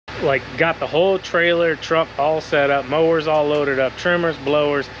like got the whole trailer, truck all set up, mowers all loaded up, trimmers,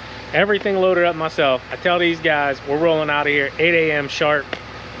 blowers, everything loaded up myself. I tell these guys we're rolling out of here 8 a.m. sharp,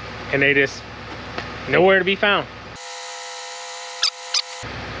 and they just nowhere to be found.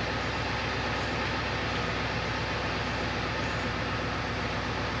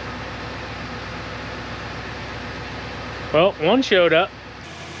 Well, one showed up.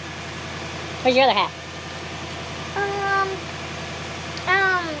 Where's your other half?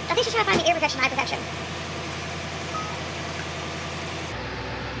 I think she's trying to find the ear protection, eye protection.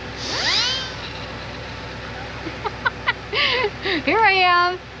 Here I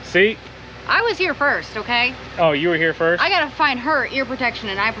am. See? I was here first, okay? Oh, you were here first? I gotta find her ear protection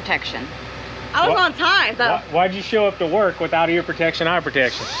and eye protection. I was on time, though. Why'd you show up to work without ear protection, eye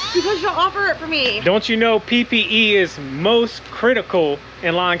protection? Because you'll offer it for me. Don't you know PPE is most critical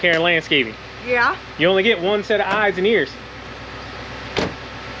in lawn care and landscaping? Yeah. You only get one set of eyes and ears.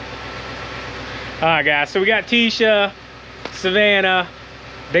 All right, guys, so we got Tisha, Savannah.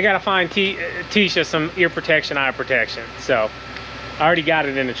 They gotta find Tisha some ear protection, eye protection. So I already got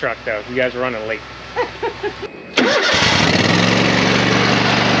it in the truck though. You guys are running late.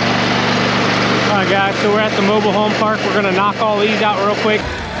 All right, guys, so we're at the mobile home park. We're gonna knock all these out real quick.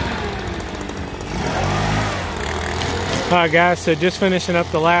 All right, guys, so just finishing up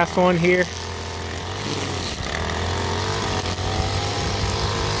the last one here.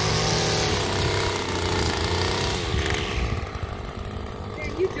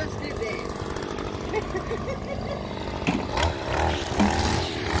 You just did that.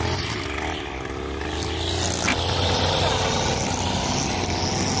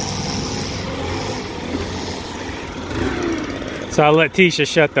 So I let Tisha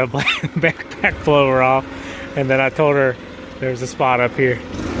shut the backpack blower off, and then I told her there's a spot up here.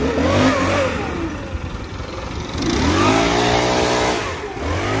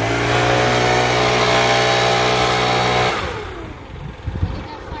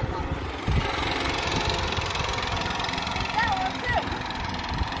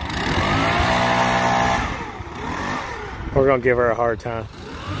 We're gonna give her a hard time.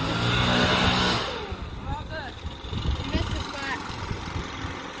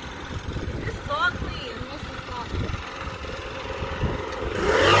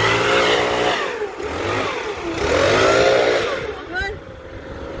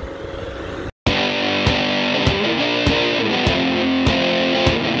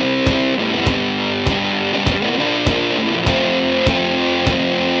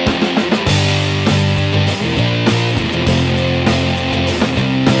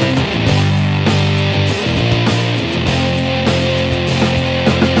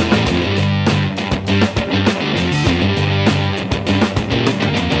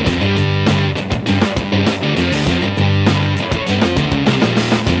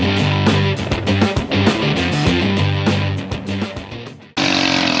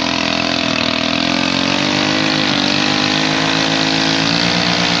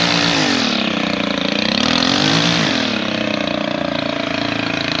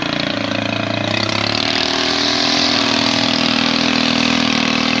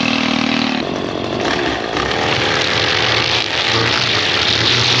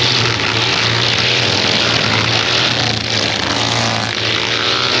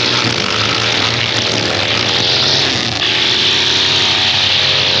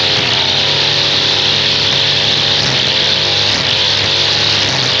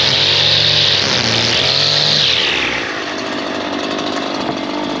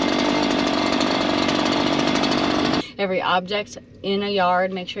 Every object in a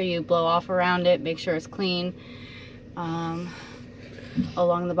yard, make sure you blow off around it, make sure it's clean.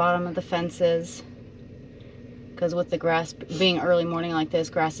 Along the bottom of the fences, because with the grass being early morning like this,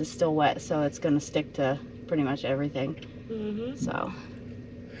 grass is still wet, so it's going to stick to pretty much everything.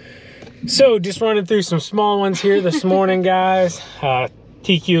 So just running through some small ones here this morning, guys.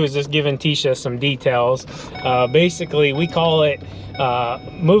 TQ is just giving Tisha some details. Basically, we call it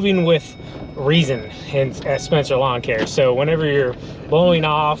moving with reason at Spencer Lawn Care. So whenever you're blowing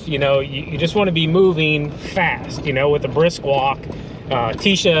off, you know, you just want to be moving fast, you know, with a brisk walk.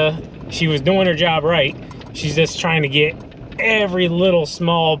 Tisha, she was doing her job right. She's just trying to get every little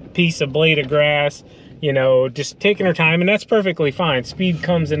small piece of blade of grass, you know, just taking her time, and that's perfectly fine. Speed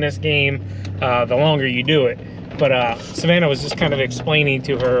comes in this game the longer you do it. But Savannah was just kind of explaining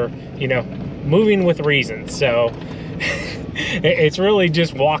to her, you know, moving with reason. So it's really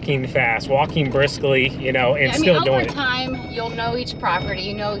just walking fast, walking briskly, you know, and still doing it. Over time, you'll know each property.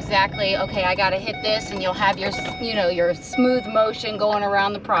 You know exactly, okay, I gotta hit this, and you'll have your, you know, your smooth motion going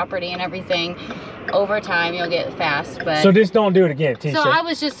around the property and everything. over time you'll get fast. But So just don't do it again, Tisha. so I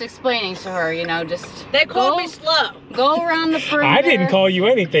was just explaining to her, you know, just They called me slow. Go around the perimeter. I didn't call you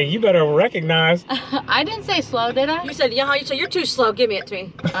anything. You better recognize. I didn't say slow, did I? You said, yeah, you said you're too slow. Give me it to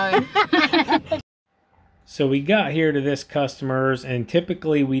me. So we got here to this customer's, and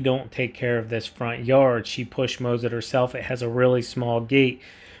typically we don't take care of this front yard. She push mows it herself. It has a really small gate.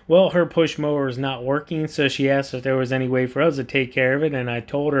 Well, her push mower is not working, so she asked if there was any way for us to take care of it, and I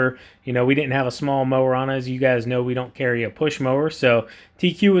told her, you know, we didn't have a small mower on us. You guys know we don't carry a push mower, so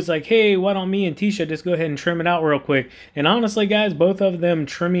TQ was like, hey, why don't me and Tisha just go ahead and trim it out real quick? And honestly, guys, both of them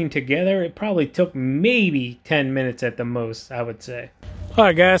trimming together, it probably took maybe 10 minutes at the most, I would say. All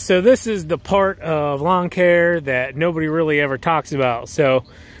right, guys, so this is the part of lawn care that nobody really ever talks about. So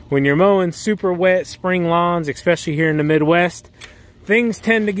when you're mowing super wet spring lawns, especially here in the Midwest, things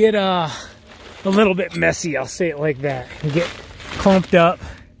tend to get a little bit messy, I'll say it like that, and get clumped up.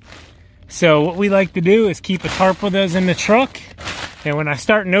 So what we like to do is keep a tarp with us in the truck, and when I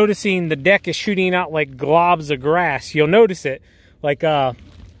start noticing the deck is shooting out like globs of grass, you'll notice it. Like, let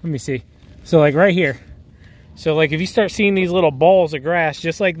me see. So like right here. So like if you start seeing these little balls of grass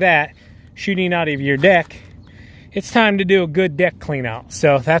just like that shooting out of your deck, it's time to do a good deck clean out.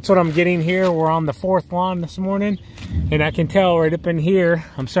 So that's what I'm getting here. We're on the 4th lawn this morning, and I can tell right up in here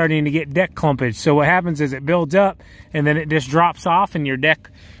I'm starting to get deck clumpage. So what happens is it builds up and then it just drops off, and your deck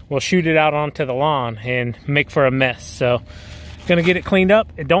will shoot it out onto the lawn and make for a mess. So gonna get it cleaned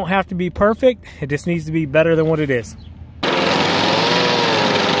up. It don't have to be perfect, it just needs to be better than what it is.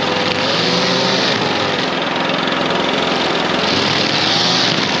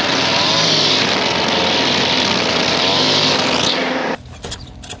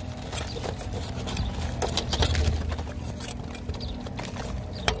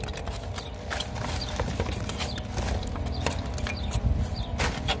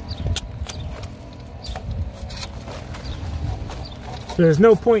 There's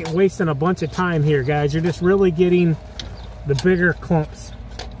no point wasting a bunch of time here, guys. You're just really getting the bigger clumps.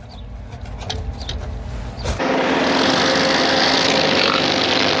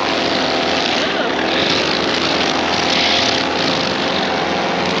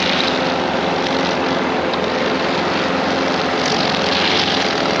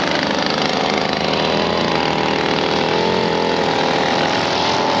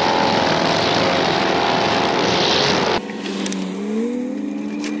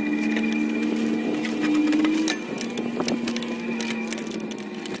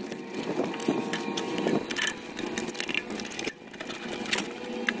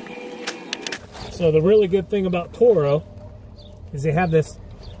 So the really good thing about Toro is they have this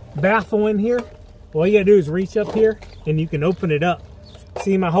baffle in here. All you gotta do is reach up here and you can open it up.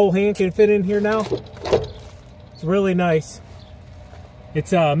 See, my whole hand can fit in here now. It's really nice.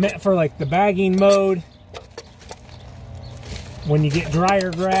 It's meant for like the bagging mode. When you get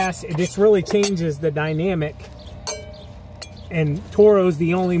drier grass, it just really changes the dynamic. And Toro's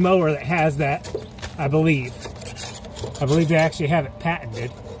the only mower that has that, I believe. I believe they actually have it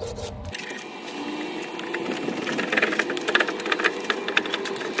patented.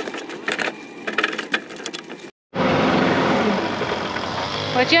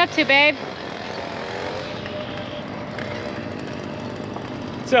 What you up to, babe?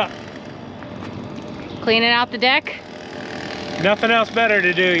 What's up? Cleaning out the deck? Nothing else better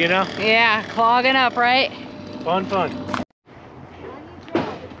to do, you know? Yeah, clogging up, right? Fun, fun.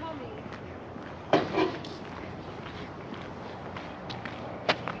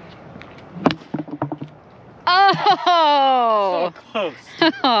 Oh! So close.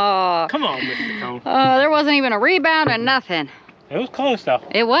 Oh, Come on, Mr. Cone. there wasn't even a rebound or nothing. It was close, though.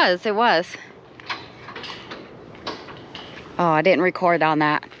 It was. Oh, I didn't record on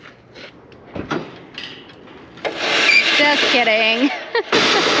that. Just kidding.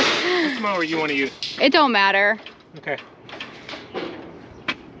 Which mower you want to use? It don't matter. Okay.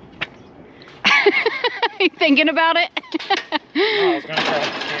 You thinking about it? No, I was gonna try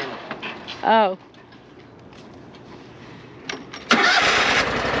the camera. Oh.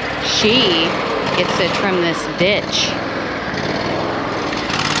 She gets to trim this ditch.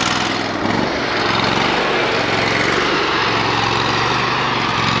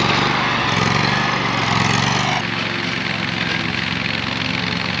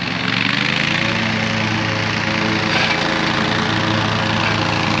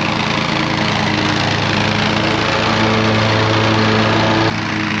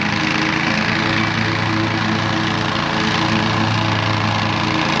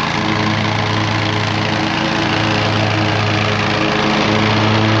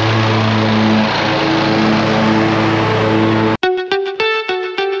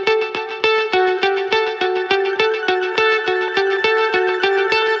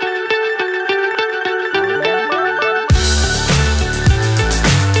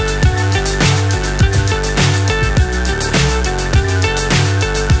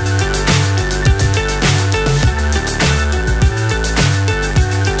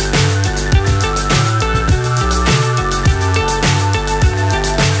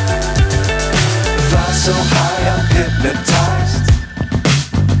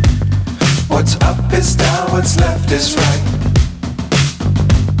 this right.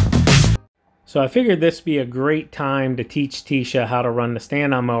 So I figured this would be a great time to teach Tisha how to run the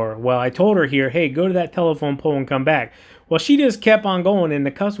stand-on mower. Well, I told her here, hey, go to that telephone pole and come back. Well, she just kept on going, and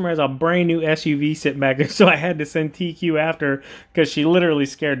the customer has a brand new SUV sitting back there, so I had to send TQ after because she literally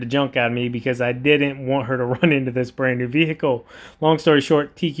scared the junk out of me because I didn't want her to run into this brand new vehicle. Long story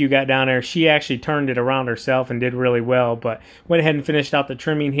short, TQ got down there. She actually turned it around herself and did really well, but went ahead and finished out the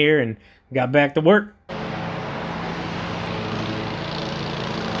trimming here and got back to work.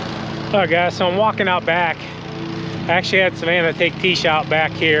 Alright guys, so I'm walking out back. I actually had Savannah take Tisha out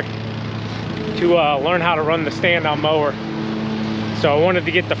back here to learn how to run the stand-on mower. So I wanted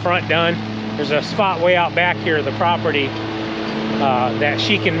to get the front done. There's a spot way out back here of the property that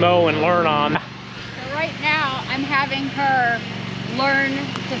she can mow and learn on. So right now I'm having her learn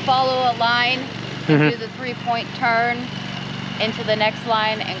to follow a line and do the 3-point turn into the next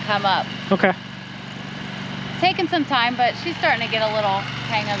line and come up. Okay. It's taking some time, but she's starting to get a little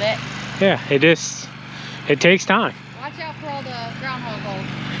hang of it. Yeah, it takes time. Watch out for all the groundhog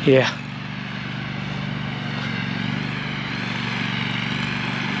holes. Yeah.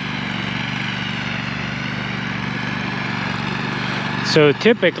 So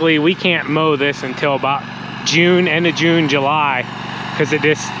typically we can't mow this until about June, end of June, July, because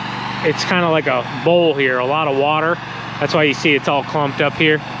it's kind of like a bowl here, a lot of water. That's why you see it's all clumped up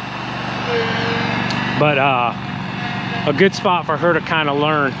here. But a good spot for her to kind of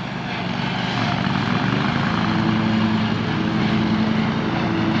learn.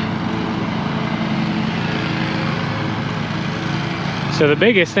 So the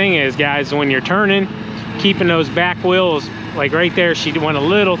biggest thing is, guys, when you're turning, keeping those back wheels, like right there, she went a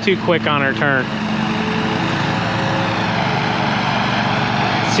little too quick on her turn.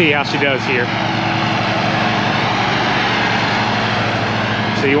 Let's see how she does here.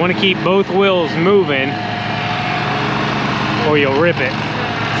 So you want to keep both wheels moving or you'll rip it.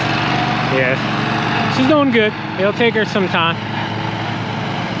 Yeah, she's doing good. It'll take her some time.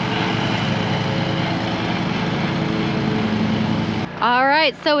 All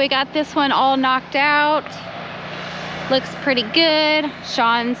right, so we got this one all knocked out. Looks pretty good.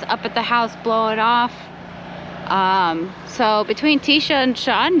 Sean's up at the house blowing off. So between Tisha and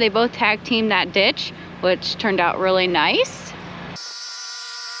Sean, they both tag teamed that ditch, which turned out really nice.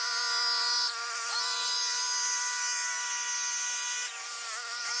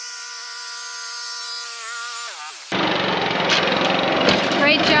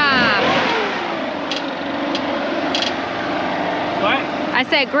 Great job. What? I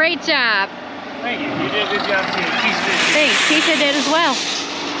said great job. Thank you. You did a good job too. Tisha did too. Thanks. Tisha did as well.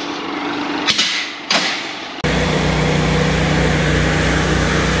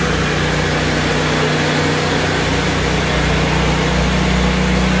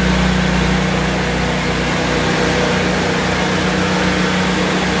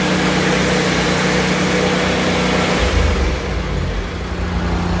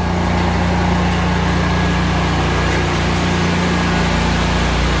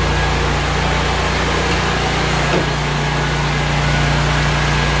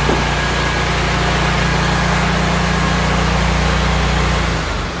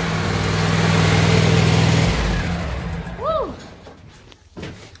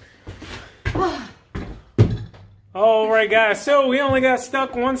 Alright guys, so we only got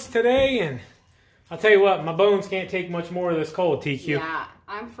stuck once today, and I'll tell you what, my bones can't take much more of this cold, TQ. Yeah,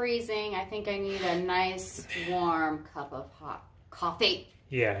 I'm freezing. I think I need a nice warm cup of hot coffee.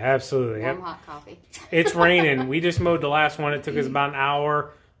 Yeah, absolutely. Warm hot coffee. It's raining. We just mowed the last one. It took us about an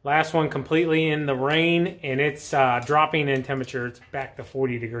hour. Last one completely in the rain, and it's dropping in temperature. It's back to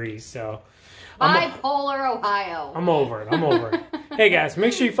 40 degrees, so... Bipolar Ohio. I'm over it. I'm over it. Hey guys,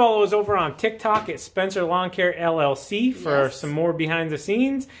 make sure you follow us over on TikTok at Spencer Lawn Care LLC for some more behind the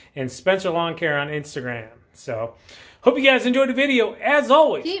scenes, and Spencer Lawn Care on Instagram. So, hope you guys enjoyed the video. As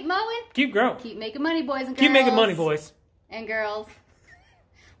always, Keep mowing. keep growing. Keep making money, boys and girls. Keep making money, boys. And girls.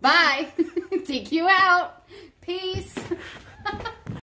 Bye. TQ out. Peace.